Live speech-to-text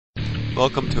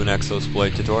Welcome to an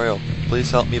Exploit tutorial. Please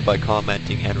help me by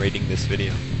commenting and rating this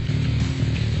video.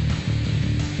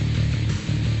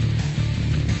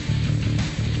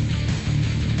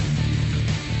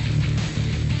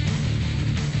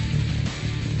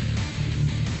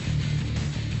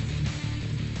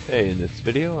 Hey, in this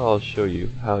video I'll show you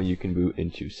how you can boot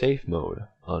into safe mode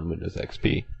on Windows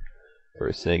XP.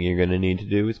 First thing you're going to need to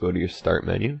do is go to your Start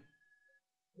menu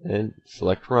and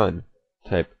select Run.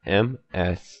 Type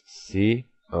msconfig,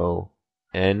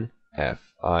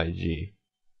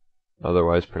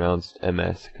 otherwise pronounced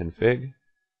msconfig.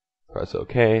 Press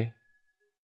OK.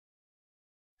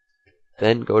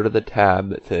 Then go to the tab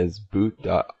that says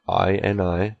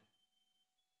boot.ini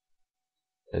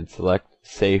and select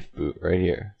SAFEBOOT right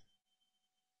here.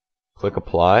 Click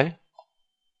Apply,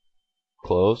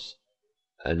 close,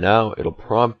 and now it'll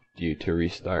prompt you to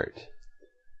restart.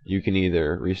 You can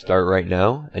either restart right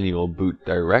now and you will boot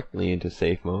directly into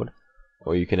safe mode,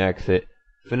 or you can exit,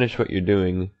 finish what you're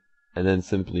doing, and then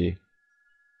simply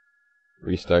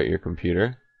restart your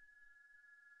computer.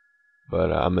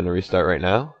 But I'm going to restart right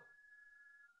now.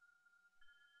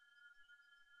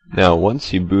 Now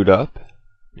once you boot up,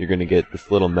 you're going to get this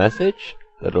little message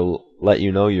that'll let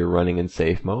you know you're running in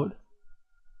safe mode.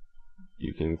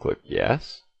 You can click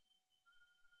yes.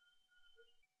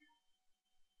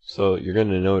 So you're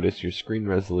going to notice your screen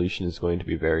resolution is going to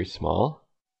be very small,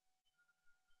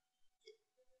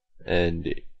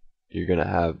 and you're going to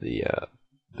have the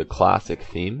classic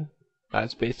theme.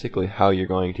 That's basically how you're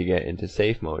going to get into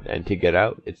safe mode, and to get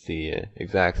out it's the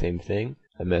exact same thing.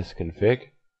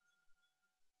 msconfig,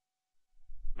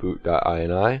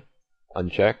 boot.ini,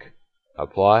 uncheck,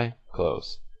 apply,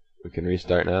 close. We can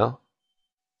restart now,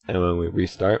 and when we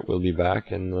restart we'll be back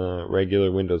in the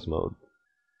regular Windows mode.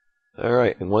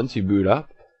 Alright, and once you boot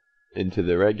up into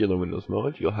the regular Windows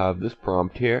mode, you'll have this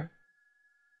prompt here.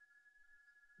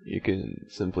 You can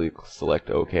simply select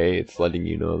OK. It's letting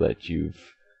you know that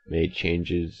you've made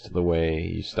changes to the way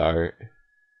you start.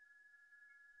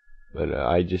 But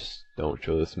I just don't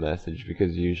show this message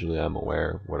because usually I'm aware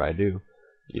of what I do.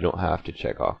 You don't have to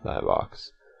check off that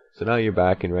box. So now you're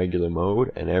back in regular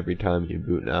mode, and every time you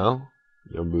boot now,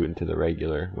 you'll boot into the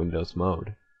regular Windows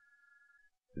mode.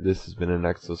 This has been an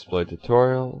Exploit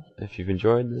tutorial. If you've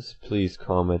enjoyed this, please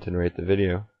comment and rate the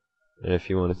video. And if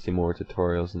you want to see more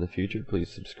tutorials in the future, please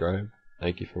subscribe.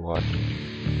 Thank you for watching.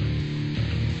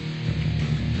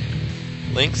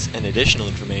 Links and additional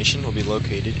information will be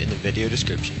located in the video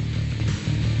description.